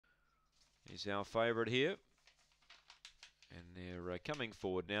is our favourite here. And they're coming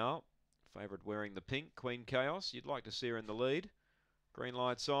forward now. Favourite wearing the pink, Queen Chaos. You'd like to see her in the lead. Green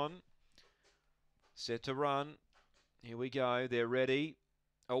lights on. Set to run. Here we go. They're ready.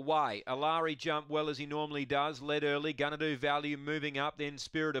 Away. Alari jumped well as he normally does. Led early. Gonna Do Value moving up. Then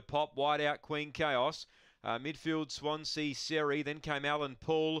Spirit of Pop. Wide out Queen Chaos. Midfield Swansea Seri. Then came Alan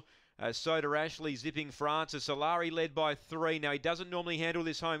Poole. Soda Ashley zipping Francis. Alari led by 3. Now he doesn't normally handle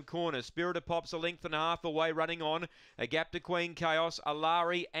this home corner. Spirit of Pop's a length and a half away running on. A gap to Queen Chaos.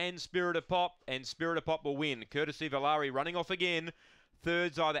 Alari and Spirit of Pop. And Spirit of Pop will win. Courtesy of Alari running off again.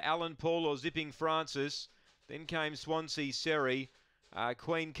 Thirds either Alan Poole or zipping Francis. Then came Swansea Seri.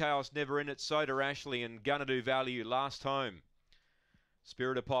 Queen Chaos never in it. Soda Ashley and Gonna Do Value last home.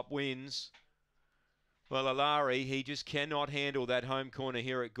 Spirit of Pop wins. Well, Alari, he just cannot handle that home corner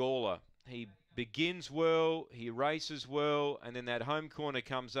here at Gawler. He begins well, he races well, and then that home corner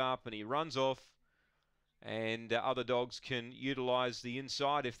comes up and he runs off. And other dogs can utilise the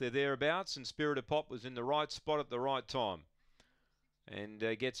inside if they're thereabouts. And Spirit of Pop was in the right spot at the right time. And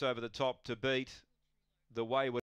gets over the top to beat the wayward